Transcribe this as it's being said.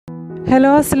Hello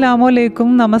അസ്സലാമു അലൈക്കും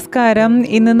നമസ്കാരം.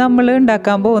 ഇന്ന് നമ്മൾ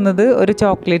ഉണ്ടാക്കാൻ പോകുന്നത് ഒരു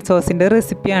ചോക്ലേറ്റ് സോസിൻ്റെ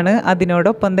റെസിപ്പിയാണ്.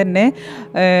 അതിനോടൊപ്പം തന്നെ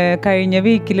കഴിഞ്ഞ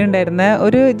വീക്കിലുണ്ടായിരുന്ന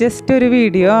ജസ്റ്റ് ഒരു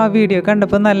വീഡിയോ, ആ വീഡിയോ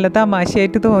കണ്ടപ്പോൾ നല്ല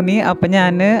തമാശയായിട്ട് തോന്നി. അപ്പം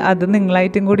ഞാൻ അത്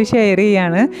നിങ്ങളായിട്ടും കൂടി ഷെയർ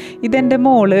ചെയ്യാണ്. ഇതെൻ്റെ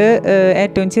മോള്,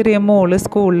 ഏറ്റവും ചെറിയ മോള്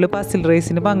സ്കൂളിൽ പസിൽ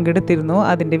റേസിന് പങ്കെടുത്തിരുന്നു.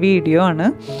 അതിൻ്റെ വീഡിയോ ആണ്.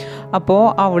 അപ്പോൾ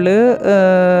അവൾ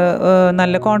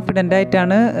നല്ല കോൺഫിഡൻ്റ്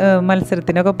ആയിട്ടാണ്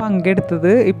മത്സരത്തിനൊക്കെ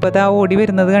പങ്കെടുത്തത്. ഇപ്പോൾ അത് ഓടി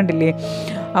വരുന്നത് കണ്ടില്ലേ.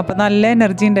 അപ്പോൾ നല്ല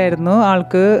എനർജി ഉണ്ടായിരുന്നു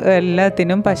ആൾക്ക്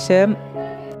എല്ലാത്തിനും. പക്ഷേ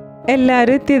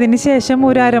എല്ലാവരും എത്തിയതിന് ശേഷം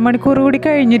ഒരു അരമണിക്കൂർ കൂടി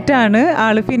കഴിഞ്ഞിട്ടാണ്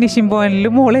ആൾ ഫിനിഷിംഗ് പോയിന്റിൽ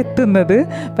മോൾ എത്തുന്നത്.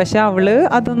 പക്ഷെ അവൾ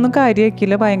അതൊന്നും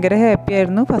കാര്യമാക്കിയില്ല, ഭയങ്കര ഹാപ്പി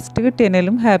ആയിരുന്നു. ഫസ്റ്റ്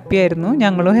കിട്ടിയതിനും ഹാപ്പി ആയിരുന്നു,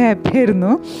 ഞങ്ങളും ഹാപ്പി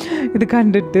ആയിരുന്നു ഇത്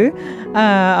കണ്ടിട്ട്.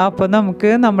 അപ്പോൾ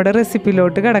നമുക്ക് നമ്മുടെ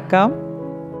റെസിപ്പിയിലോട്ട് കിടക്കാം.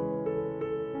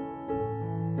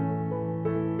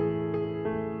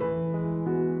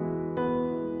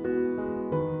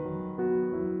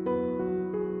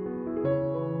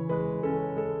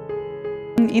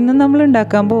 ഇന്ന് നമ്മൾ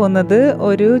ഉണ്ടാക്കാൻ പോകുന്നത്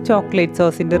ഒരു ചോക്ലേറ്റ്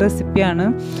സോസിൻ്റെ റെസിപ്പിയാണ്.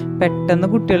 പെട്ടെന്ന്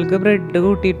കുട്ടികൾക്ക് ബ്രെഡ്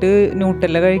കൂട്ടിയിട്ട്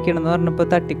ന്യൂട്ടെല്ല കഴിക്കണം എന്ന് പറഞ്ഞപ്പോൾ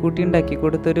തട്ടിക്കൂട്ടി ഉണ്ടാക്കി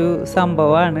കൊടുത്തൊരു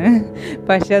സംഭവമാണ്.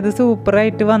 പക്ഷെ അത്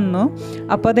സൂപ്പറായിട്ട് വന്നു.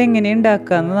 അപ്പോൾ അതെങ്ങനെ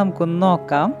ഉണ്ടാക്കാമെന്ന് നമുക്കൊന്ന്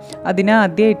നോക്കാം.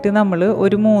 അതിനാദ്യമായിട്ട് നമ്മൾ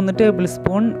ഒരു 3 ടേബിൾ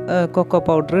സ്പൂൺ കൊക്കോ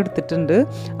പൗഡർ എടുത്തിട്ടുണ്ട്.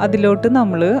 അതിലോട്ട്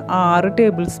നമ്മൾ 6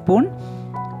 ടേബിൾ സ്പൂൺ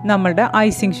നമ്മളുടെ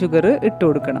ഐസിങ് ഷുഗർ ഇട്ട്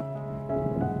കൊടുക്കണം.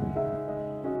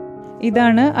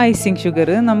 ഇതാണ് ഐസിങ് ഷുഗർ.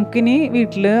 നമുക്കിനി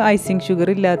വീട്ടിൽ ഐസിങ് ഷുഗർ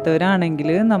ഇല്ലാത്തവരാണെങ്കിൽ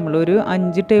നമ്മളൊരു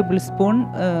 5 ടേബിൾ സ്പൂൺ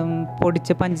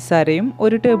പൊടിച്ച പഞ്ചസാരയും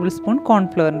 1 ടേബിൾ സ്പൂൺ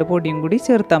കോൺഫ്ലവറിൻ്റെ പൊടിയും കൂടി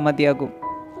ചേർത്താൽ മതിയാകും.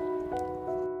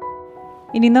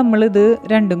 ഇനി നമ്മളിത്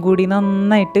രണ്ടും കൂടി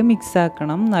നന്നായിട്ട് മിക്സ്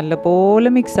ആക്കണം.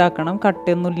 നല്ലപോലെ മിക്സ് ആക്കണം,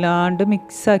 കട്ടയൊന്നും ഇല്ലാണ്ട്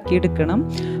മിക്സ് ആക്കി എടുക്കണം.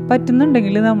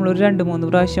 പറ്റുന്നുണ്ടെങ്കിൽ നമ്മളൊരു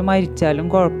 2-3 പ്രാവശ്യം അരിച്ചാലും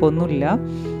കുഴപ്പമൊന്നുമില്ല.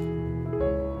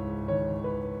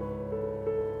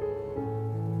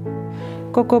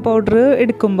 കൊക്കോ പൗഡർ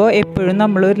എടുക്കുമ്പോൾ എപ്പോഴും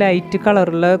നമ്മൾ ലൈറ്റ്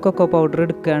കളറുള്ള കൊക്കോ പൗഡർ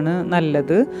എടുക്കുകയാണ്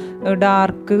നല്ലത്.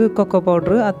 ഡാർക്ക് കൊക്കോ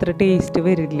പൗഡർ അത്ര ടേസ്റ്റ്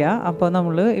വരില്ല. അപ്പോൾ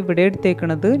നമ്മൾ ഇവിടെ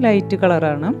എടുത്തേക്കുന്നത് ലൈറ്റ്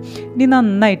കളറാണ്. ഇനി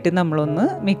നന്നായിട്ട് നമ്മളൊന്ന്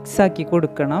മിക്സാക്കി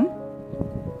കൊടുക്കണം.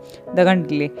 ഇതാ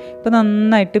കണ്ടില്ലേ, ഇപ്പോൾ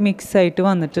നന്നായിട്ട് മിക്സായിട്ട്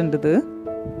വന്നിട്ടുണ്ട് ഇത്.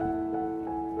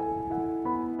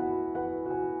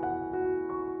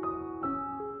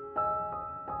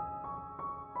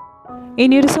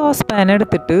 ഇനി ഒരു സോസ് പാൻ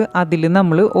എടുത്തിട്ട് അതിൽ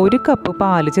നമ്മൾ 1 കപ്പ്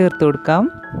പാല് ചേർത്ത് കൊടുക്കാം.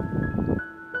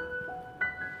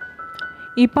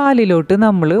 ഈ പാലിലോട്ട്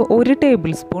നമ്മൾ 1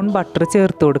 ടേബിൾ സ്പൂൺ ബട്ടർ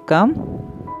ചേർത്ത് കൊടുക്കാം.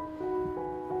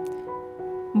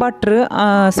 ബട്ടർ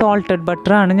സോൾട്ടഡ്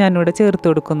ബട്ടറാണ് ഞാനിവിടെ ചേർത്ത്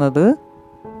കൊടുക്കുന്നത്.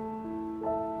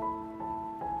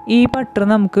 ഈ ബട്ടർ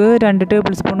നമുക്ക് 2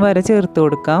 ടേബിൾ സ്പൂൺ വരെ ചേർത്ത്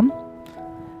കൊടുക്കാം.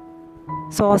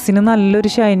 സോസിന് നല്ലൊരു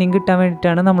ഷൈനിങ് കിട്ടാൻ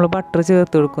വേണ്ടിയിട്ടാണ് നമ്മൾ ബട്ടർ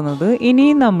ചേർത്ത് കൊടുക്കുന്നത്. ഇനി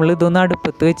നമ്മൾ ഇതൊന്ന്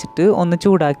അടുപ്പത്ത് വെച്ചിട്ട് ഒന്ന്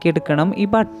ചൂടാക്കി എടുക്കണം. ഈ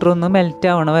ബട്ടർ ഒന്ന് മെൽറ്റ്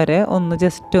ആവണ വരെ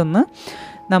ജസ്റ്റ് ഒന്ന്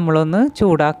നമ്മളൊന്ന്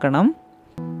ചൂടാക്കണം.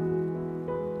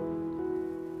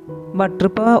 ബട്ടർ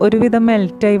ഇപ്പോൾ ഒരുവിധം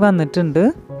മെൽറ്റായി വന്നിട്ടുണ്ട്.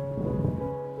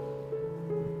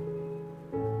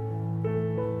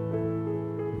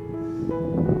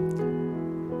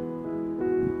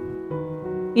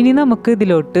 ഇനി നമുക്ക്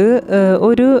ഇതിലോട്ട്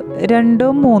ഒരു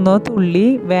 2-3 തുള്ളി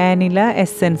വാനില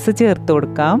എസൻസ് ചേർത്ത്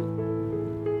കൊടുക്കാം.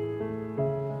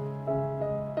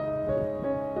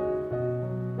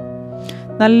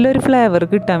 നല്ലൊരു ഫ്ലേവർ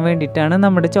കിട്ടാൻ വേണ്ടിയിട്ടാണ്,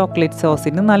 നമ്മുടെ ചോക്ലേറ്റ്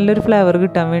സോസിന് നല്ലൊരു ഫ്ലേവർ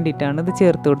കിട്ടാൻ വേണ്ടിയിട്ടാണ് ഇത്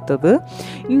ചേർത്ത് കൊടുത്തത്.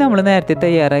 ഇനി നമ്മൾ നേരത്തെ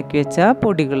തയ്യാറാക്കി വെച്ച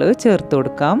പൊടികൾ ചേർത്ത്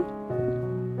കൊടുക്കാം.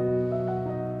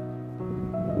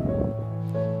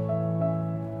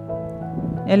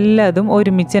 എല്ലാതും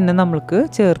ഒരുമിച്ച് തന്നെ നമ്മൾക്ക്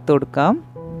ചേർത്ത് കൊടുക്കാം.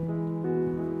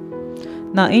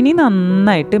 ഇനി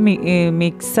നന്നായിട്ട്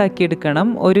മിക്സ് ആക്കി എടുക്കണം.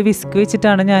 ഒരു വിസ്ക്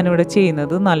വെച്ചിട്ടാണ് ഞാനിവിടെ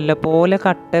ചെയ്യുന്നത്. നല്ല പോലെ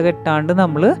കട്ട കെട്ടാണ്ട്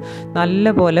നമ്മൾ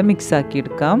നല്ല പോലെ മിക്സ് ആക്കി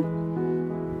എടുക്കാം.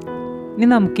 ഇനി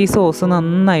നമുക്ക് ഈ സോസ്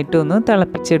നന്നായിട്ടൊന്ന്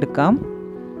തിളപ്പിച്ചെടുക്കാം.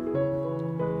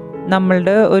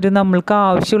 നമ്മൾക്ക്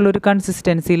ആവശ്യമുള്ളൊരു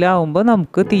കൺസിസ്റ്റൻസിയിലാവുമ്പോൾ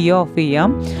നമുക്ക് തീ ഓഫ് ചെയ്യാം.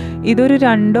 ഇതൊരു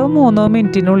 2-3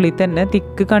 മിനിറ്റിനുള്ളിൽ തന്നെ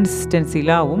തിക്ക്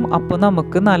കൺസിസ്റ്റൻസിയിലാവും. അപ്പോൾ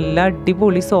നമുക്ക് നല്ല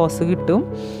അടിപൊളി സോസ് കിട്ടും.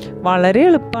 വളരെ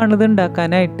എളുപ്പമാണ് ഇത്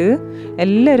ഉണ്ടാക്കാനായിട്ട്.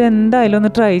 എല്ലാവരും എന്തായാലും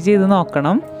ഒന്ന് ട്രൈ ചെയ്ത്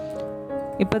നോക്കണം.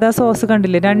 ഇപ്പോൾ ഇതാ സോസ്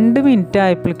കണ്ടില്ലേ, 2 മിനിറ്റ്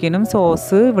ആയപ്പോഴേക്കും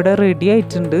സോസ് ഇവിടെ റെഡി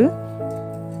ആയിട്ടുണ്ട്.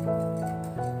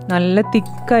 നല്ല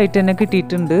തിക്കായിട്ട് തന്നെ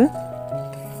കിട്ടിയിട്ടുണ്ട്,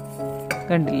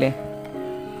 കണ്ടില്ലേ.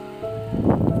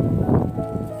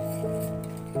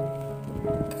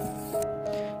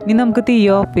 ഇനി നമുക്ക് തീ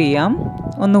ഓഫ് ചെയ്യാം.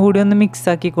 ഒന്നുകൂടി ഒന്ന്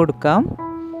മിക്സാക്കി കൊടുക്കാം.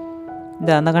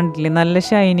 ഇതാന്ന് കണ്ടില്ലേ, നല്ല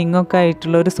ഷൈനിങ് ഒക്കെ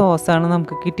ആയിട്ടുള്ള ഒരു സോസാണ്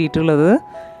നമുക്ക് കിട്ടിയിട്ടുള്ളത്.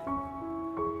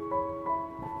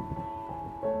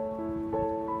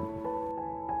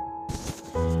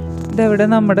 ഇതവിടെ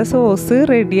നമ്മുടെ സോസ്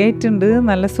റെഡി ആയിട്ടുണ്ട്.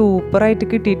 നല്ല സൂപ്പറായിട്ട്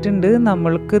കിട്ടിയിട്ടുണ്ട്.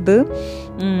 നമ്മൾക്കിത്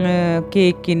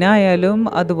കേക്കിനായാലും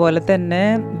അതുപോലെ തന്നെ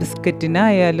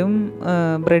ബിസ്ക്കറ്റിനായാലും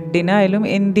ബ്രെഡിനായാലും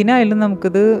എന്തിനായാലും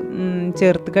നമുക്കിത്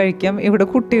ചേർത്ത് കഴിക്കാം. ഇവിടെ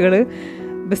കുട്ടികൾ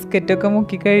ബിസ്ക്കറ്റൊക്കെ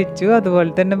മുക്കി കഴിച്ചു,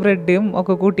 അതുപോലെ തന്നെ ബ്രെഡും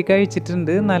ഒക്കെ കൂട്ടി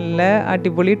കഴിച്ചിട്ടുണ്ട്. നല്ല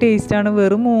അടിപൊളി ടേസ്റ്റാണ്.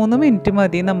 വെറും 3 മിനിറ്റ്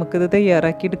മതി നമുക്കിത്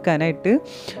തയ്യാറാക്കി എടുക്കാനായിട്ട്.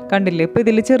 കണ്ടില്ലേ, ഇപ്പോൾ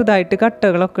ഇതിൽ ചെറുതായിട്ട്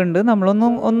കട്ടകളൊക്കെ ഉണ്ട്.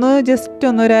 നമ്മളൊന്ന് ജസ്റ്റ്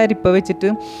ഒരു അരിപ്പ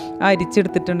വെച്ചിട്ട്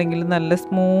അരിച്ചെടുത്തിട്ടുണ്ടെങ്കിൽ നല്ല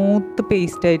സ്മൂത്ത്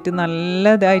പേസ്റ്റായിട്ട്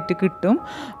നല്ലതായിട്ട് കിട്ടും.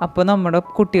 അപ്പോൾ നമ്മുടെ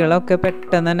കുട്ടികളൊക്കെ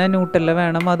പെട്ടെന്ന് തന്നെ ന്യൂട്ടെല്ല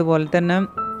വേണം, അതുപോലെ തന്നെ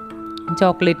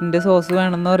ചോക്ലേറ്റിൻ്റെ സോസ്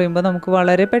വേണമെന്ന് പറയുമ്പോൾ നമുക്ക്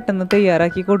വളരെ പെട്ടെന്ന്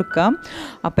തയ്യാറാക്കി കൊടുക്കാം.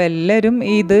 അപ്പോൾ എല്ലാവരും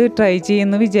ഇത് ട്രൈ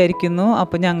ചെയ്യുമെന്ന് വിചാരിക്കുന്നു.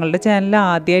 അപ്പോൾ ഞങ്ങളുടെ ചാനൽ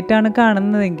ആദ്യമായിട്ടാണ്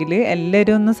കാണുന്നതെങ്കിൽ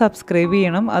എല്ലാവരും ഒന്ന് സബ്സ്ക്രൈബ്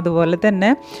ചെയ്യണം. അതുപോലെ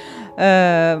തന്നെ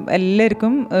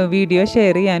എല്ലാവർക്കും വീഡിയോ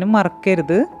ഷെയർ ചെയ്യാനും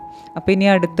മറക്കരുത്. അപ്പോൾ ഇനി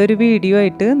അടുത്തൊരു വീഡിയോ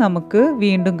ആയിട്ട് നമുക്ക്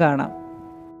വീണ്ടും കാണാം.